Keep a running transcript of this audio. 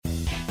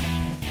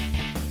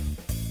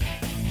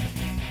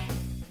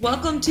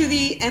Welcome to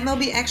the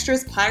MLB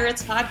Extras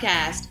Pirates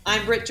podcast.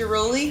 I'm Britt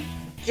Giroli,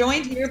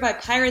 joined here by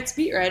Pirates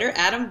beat writer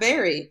Adam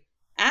Berry.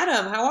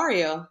 Adam, how are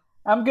you?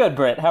 I'm good,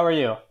 Britt. How are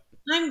you?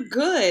 I'm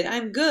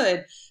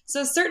good.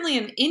 So certainly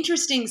an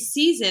interesting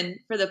season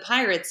for the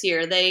Pirates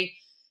here. They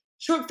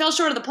fell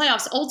short of the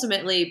playoffs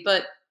ultimately,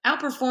 but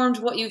outperformed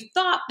what you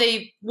thought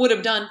they would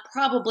have done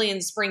probably in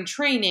spring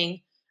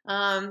training.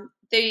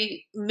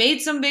 They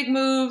made some big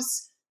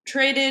moves,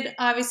 traded,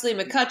 obviously,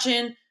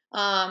 McCutchen.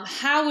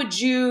 How would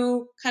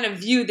you kind of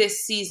view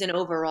this season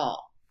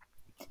overall?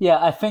 Yeah,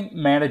 I think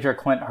manager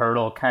Clint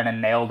Hurdle kind of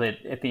nailed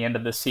it at the end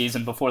of the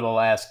season before the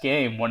last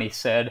game when he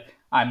said,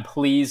 "I'm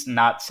pleased,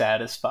 not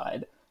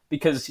satisfied."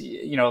 Because,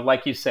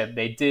 like you said,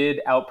 they did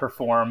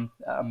outperform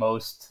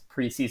most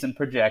preseason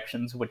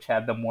projections, which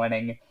had them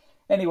winning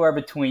anywhere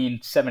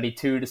between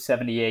 72 to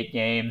 78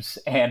 games,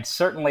 and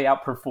certainly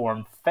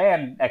outperformed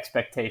fan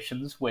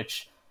expectations,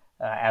 which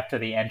after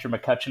the Andrew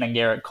McCutchen and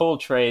Garrett Cole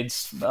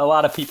trades, a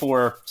lot of people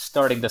were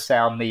starting to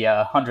sound the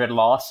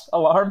 100-loss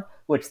alarm,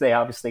 which they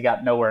obviously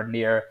got nowhere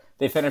near.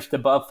 They finished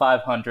above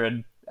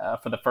 500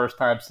 for the first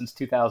time since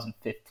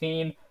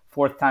 2015,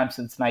 fourth time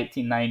since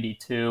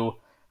 1992.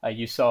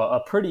 You saw a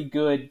pretty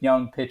good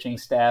young pitching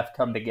staff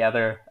come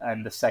together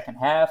in the second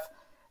half,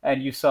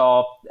 and you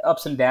saw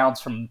ups and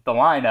downs from the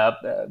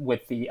lineup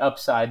with the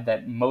upside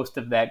that most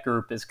of that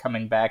group is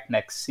coming back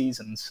next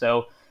season.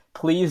 So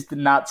pleased,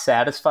 not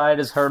satisfied,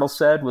 as Hurdle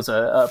said, was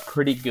a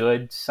pretty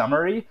good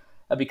summary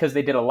because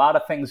they did a lot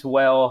of things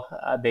well.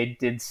 They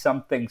did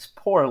some things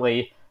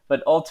poorly,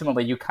 but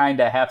ultimately you kind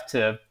of have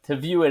to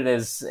view it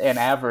as an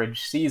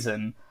average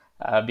season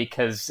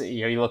because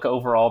you look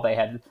overall, they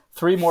had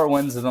 3 more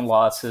wins than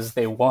losses.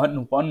 They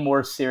won 1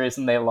 more series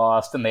than they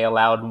lost, and they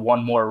allowed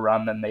 1 more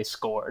run than they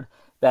scored.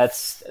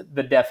 That's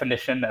the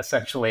definition,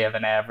 essentially, of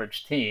an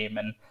average team,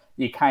 and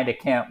you kind of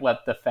can't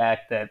let the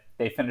fact that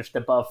they finished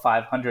above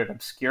 500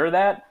 obscure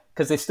that,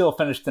 because they still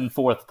finished in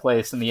 4th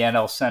place in the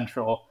NL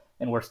Central,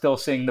 and we're still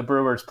seeing the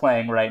Brewers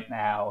playing right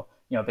now.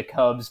 The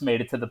Cubs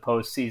made it to the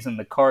postseason.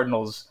 The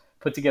Cardinals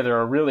put together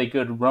a really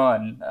good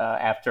run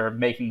after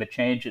making the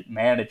change at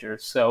manager.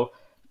 So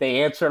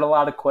they answered a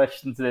lot of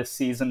questions this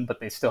season, but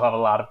they still have a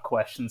lot of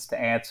questions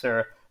to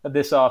answer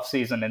this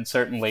offseason and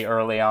certainly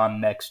early on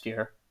next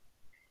year.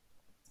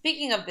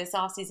 Speaking of this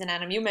offseason,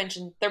 Adam, you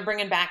mentioned they're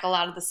bringing back a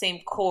lot of the same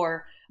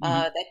core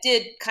that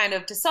did kind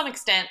of, to some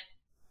extent,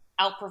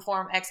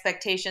 outperform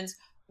expectations.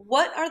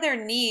 What are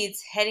their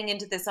needs heading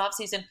into this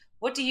offseason?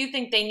 What do you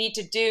think they need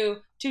to do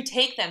to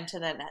take them to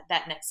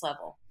that next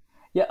level?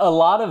 Yeah, a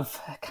lot of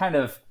kind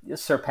of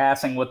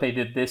surpassing what they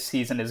did this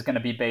season is going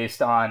to be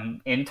based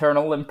on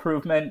internal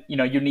improvement.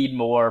 You need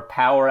more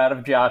power out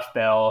of Josh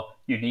Bell.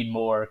 You need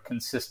more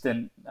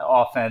consistent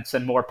offense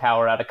and more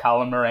power out of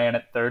Colin Moran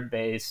at third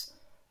base.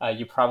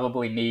 You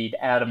probably need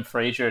Adam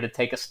Frazier to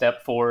take a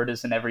step forward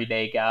as an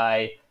everyday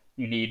guy.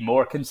 You need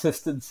more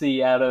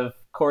consistency out of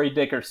Corey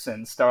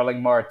Dickerson,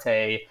 Starling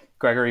Marte,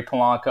 Gregory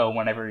Polanco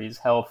whenever he's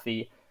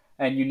healthy.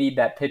 And you need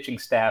that pitching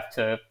staff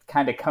to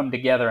kind of come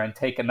together and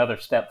take another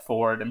step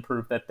forward and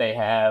prove that they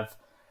have,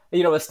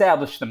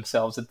 established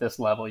themselves at this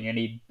level. You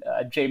need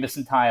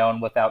Jameson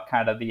Taillon without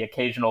kind of the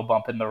occasional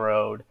bump in the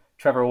road,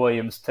 Trevor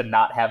Williams to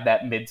not have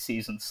that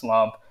midseason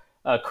slump,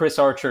 Chris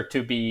Archer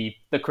to be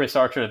the Chris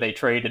Archer they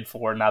traded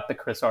for, not the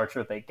Chris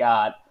Archer they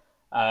got.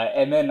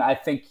 And then I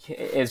think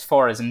as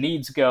far as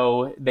needs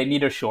go, they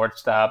need a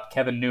shortstop.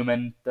 Kevin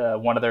Newman,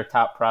 one of their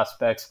top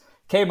prospects,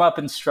 came up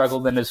and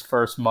struggled in his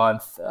first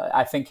month.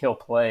 I think he'll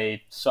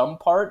play some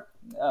part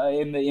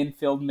in the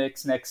infield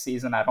mix next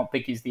season. I don't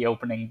think he's the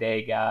opening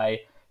day guy.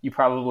 You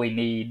probably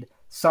need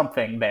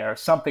something there,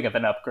 something of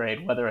an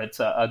upgrade, whether it's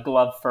a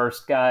glove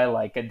first guy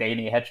like a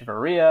Adeiny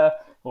Hechavarria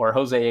or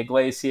Jose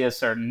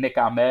Iglesias or Nick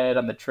Ahmed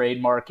on the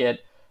trade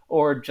market,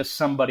 or just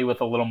somebody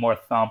with a little more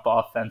thump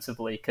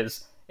offensively,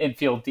 because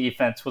infield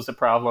defense was a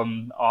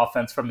problem.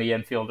 Offense from the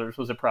infielders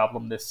was a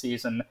problem this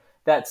season.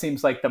 That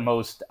seems like the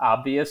most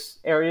obvious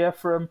area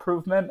for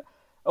improvement.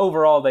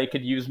 Overall, they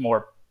could use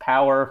more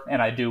power, and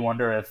I do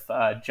wonder if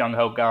Jung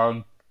Ho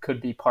Kang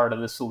could be part of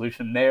the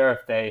solution there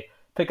if they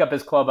pick up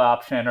his club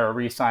option or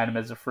re-sign him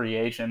as a free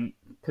agent,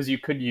 because you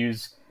could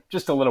use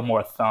just a little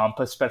more thump,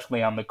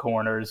 especially on the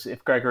corners.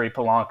 If Gregory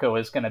Polanco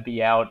is going to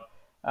be out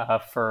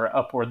for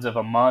upwards of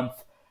a month,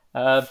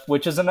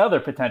 which is another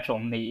potential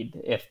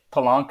need. If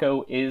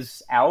Polanco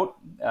is out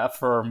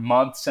for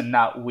months and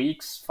not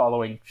weeks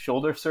following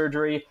shoulder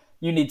surgery,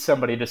 you need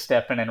somebody to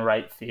step in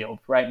right field.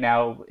 Right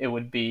now, it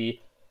would be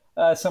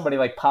somebody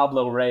like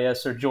Pablo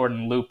Reyes or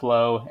Jordan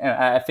Luplow, and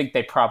I think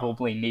they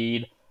probably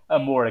need a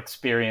more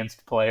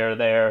experienced player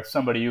there,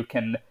 somebody who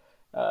can,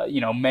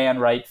 man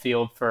right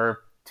field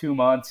for 2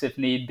 months if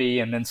need be,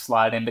 and then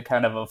slide into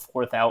kind of a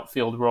fourth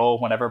outfield role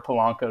whenever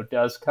Polanco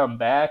does come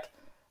back.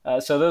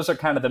 So those are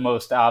kind of the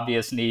most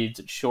obvious needs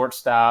at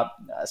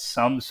shortstop,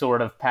 some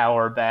sort of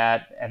power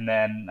bat, and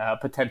then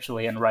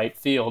potentially in right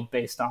field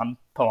based on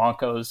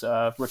Polanco's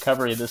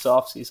recovery this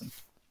offseason.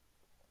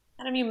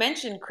 Adam, you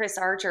mentioned Chris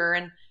Archer,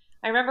 and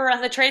I remember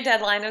on the trade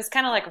deadline, it was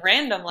kind of like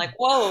random, like,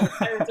 whoa,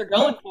 they're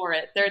going for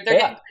it. They're Yeah.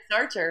 getting Chris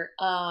Archer.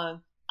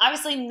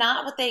 Obviously,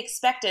 not what they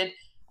expected.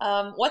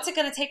 What's it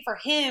going to take for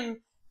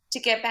him to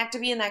get back to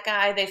being that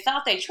guy they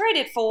thought they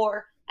traded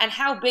for? And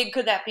how big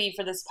could that be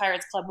for this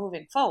Pirates club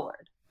moving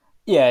forward?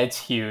 Yeah, it's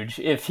huge.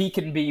 If he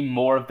can be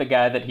more of the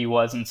guy that he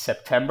was in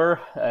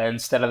September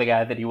instead of the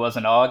guy that he was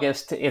in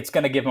August, it's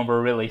going to give him a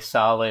really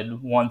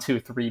solid 1, 2,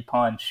 3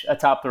 punch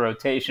atop the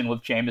rotation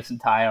with Jamison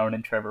Tyone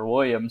and Trevor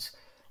Williams.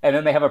 And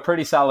then they have a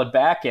pretty solid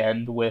back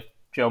end with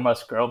Joe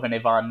Musgrove and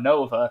Ivan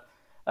Nova.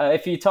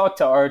 If you talk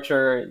to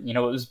Archer, it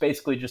was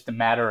basically just a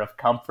matter of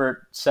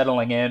comfort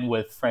settling in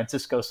with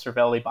Francisco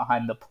Cervelli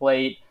behind the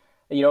plate.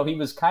 He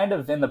was kind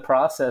of in the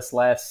process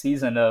last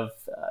season of,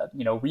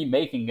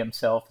 remaking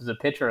himself as a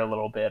pitcher a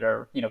little bit,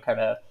 or, kind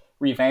of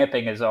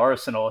revamping his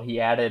arsenal. He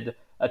added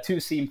a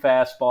two-seam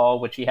fastball,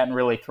 which he hadn't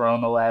really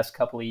thrown the last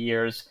couple of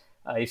years.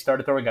 He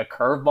started throwing a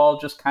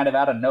curveball just kind of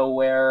out of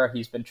nowhere.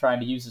 He's been trying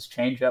to use his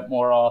changeup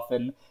more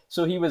often.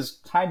 So he was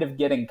kind of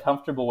getting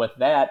comfortable with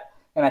that.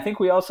 And I think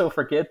we also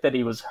forget that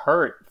he was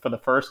hurt for the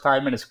first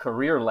time in his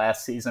career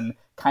last season,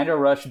 kind of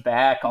rushed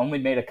back, only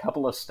made a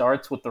couple of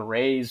starts with the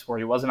Rays where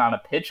he wasn't on a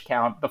pitch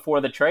count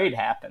before the trade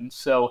happened.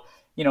 So,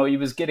 he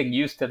was getting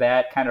used to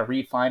that, kind of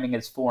refining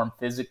his form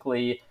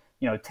physically,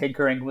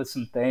 tinkering with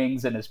some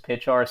things in his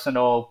pitch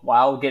arsenal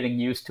while getting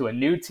used to a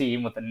new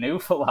team with a new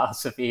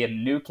philosophy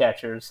and new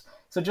catchers.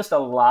 So just a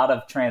lot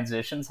of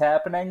transitions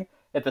happening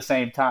at the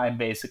same time,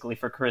 basically,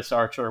 for Chris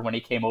Archer when he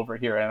came over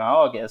here in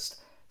August.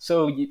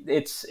 So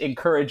it's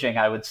encouraging,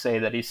 I would say,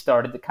 that he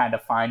started to kind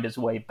of find his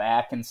way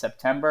back in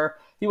September.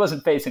 He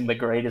wasn't facing the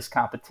greatest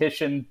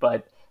competition,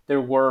 but there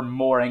were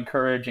more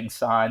encouraging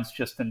signs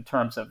just in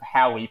terms of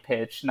how he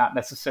pitched, not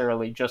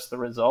necessarily just the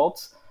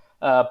results.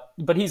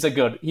 But he's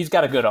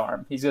got a good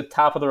arm. He's a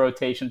top of the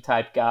rotation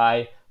type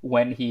guy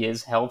when he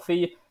is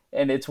healthy.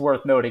 And it's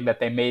worth noting that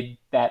they made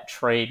that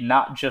trade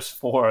not just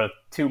for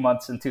 2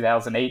 months in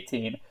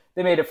 2018.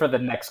 They made it for the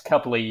next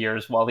couple of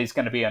years while he's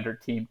going to be under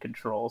team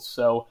control.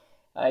 So,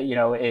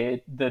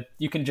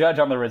 you can judge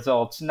on the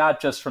results, not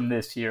just from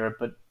this year,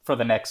 but for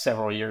the next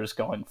several years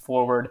going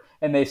forward.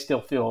 And they still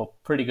feel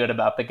pretty good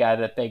about the guy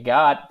that they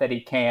got, that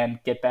he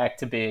can get back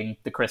to being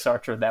the Chris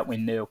Archer that we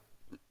knew.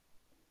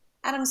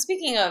 Adam,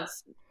 speaking of,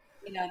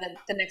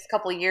 the next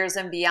couple of years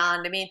and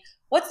beyond, I mean,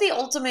 what's the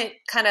ultimate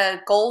kind of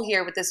goal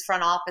here with this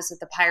front office at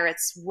the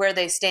Pirates, where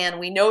they stand?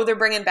 We know they're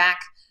bringing back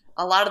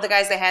a lot of the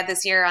guys they had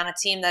this year on a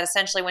team that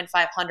essentially went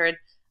 500.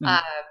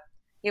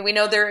 Mm-hmm. We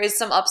know there is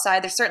some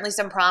upside. There's certainly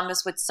some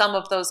promise with some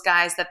of those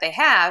guys that they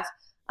have.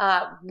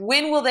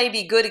 When will they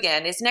be good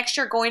again? Is next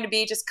year going to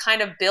be just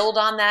kind of build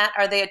on that?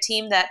 Are they a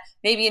team that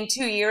maybe in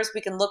 2 years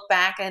we can look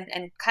back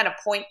and kind of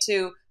point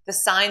to the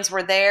signs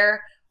were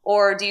there?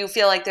 Or do you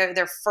feel like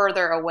they're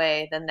further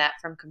away than that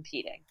from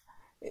competing?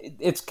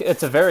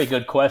 It's a very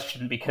good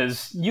question,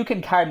 because you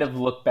can kind of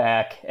look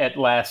back at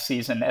last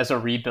season as a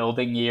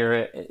rebuilding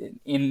year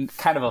in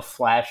kind of a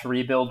flash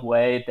rebuild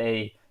way.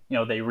 They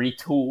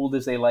retooled,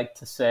 as they like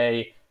to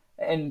say,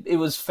 and it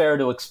was fair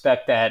to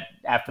expect that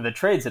after the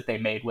trades that they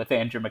made with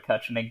Andrew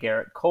McCutchen and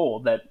Garrett Cole,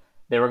 that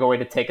they were going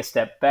to take a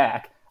step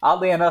back.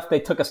 Oddly enough, they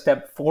took a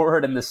step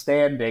forward in the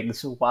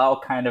standings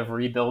while kind of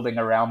rebuilding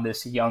around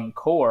this young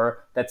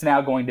core that's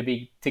now going to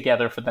be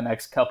together for the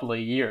next couple of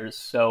years.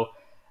 So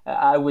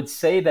I would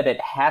say that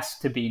it has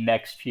to be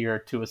next year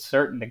to a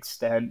certain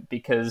extent,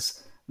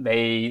 because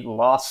they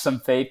lost some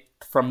faith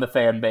from the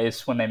fan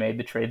base when they made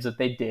the trades that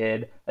they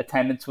did.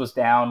 Attendance was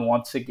down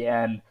once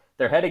again.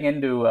 They're heading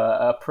into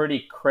a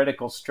pretty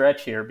critical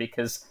stretch here,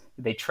 because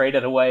they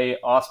traded away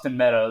Austin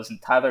Meadows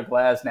and Tyler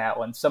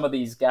Glasnow, and some of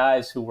these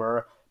guys who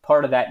were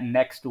part of that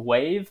next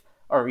wave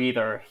are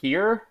either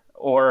here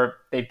or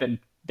they've been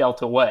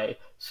dealt away.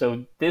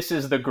 So this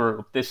is the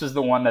group. This is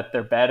the one that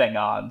they're betting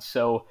on.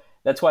 So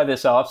that's why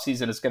this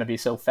offseason is going to be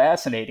so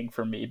fascinating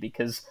for me,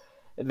 because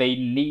they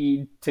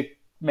need to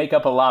make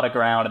up a lot of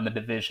ground in the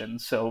division.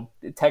 So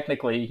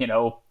technically,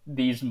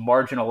 these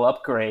marginal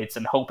upgrades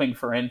and hoping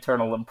for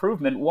internal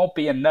improvement won't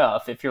be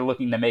enough if you're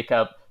looking to make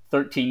up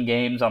 13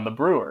 games on the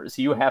Brewers.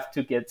 You have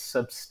to get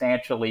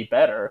substantially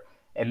better,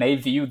 and they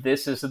view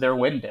this as their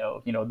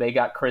window. They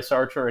got Chris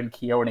Archer and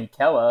Keone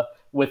Kela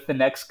with the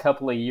next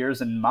couple of years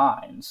in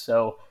mind.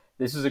 So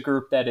this is a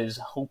group that is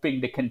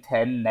hoping to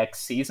contend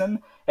next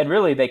season. And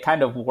really, they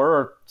kind of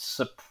were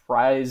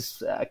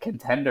surprise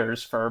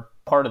contenders for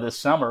part of the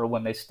summer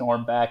when they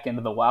stormed back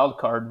into the wild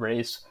card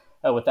race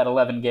with that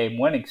 11-game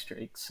winning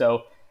streak.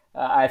 So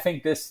I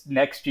think this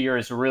next year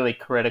is really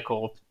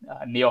critical.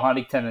 Neil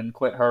Huntington and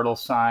Clint Hurdle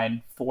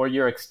signed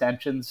 4-year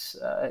extensions,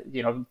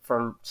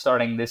 for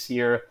starting this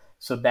year.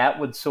 So that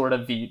would sort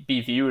of be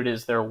viewed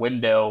as their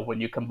window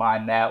when you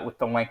combine that with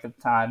the length of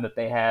time that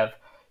they have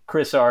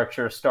Chris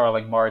Archer,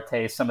 Starling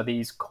Marte, some of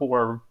these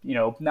core,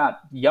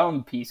 not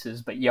young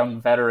pieces, but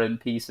young veteran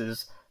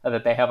pieces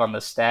that they have on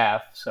the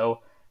staff. So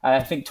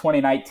I think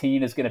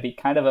 2019 is going to be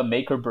kind of a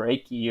make or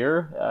break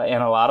year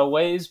in a lot of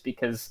ways,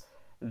 because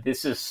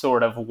this is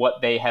sort of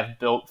what they have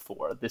built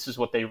for. This is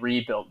what they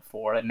rebuilt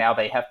for, and now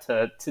they have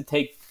to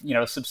take,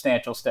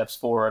 substantial steps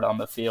forward on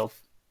the field.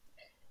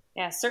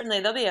 Yeah, certainly.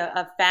 They'll be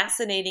a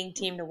fascinating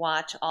team to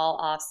watch all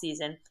off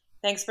season.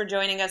 Thanks for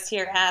joining us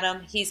here,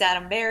 Adam. He's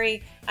Adam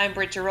Berry. I'm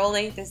Britt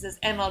Giroli. This is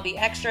MLB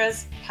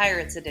Extras,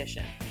 Pirates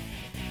Edition.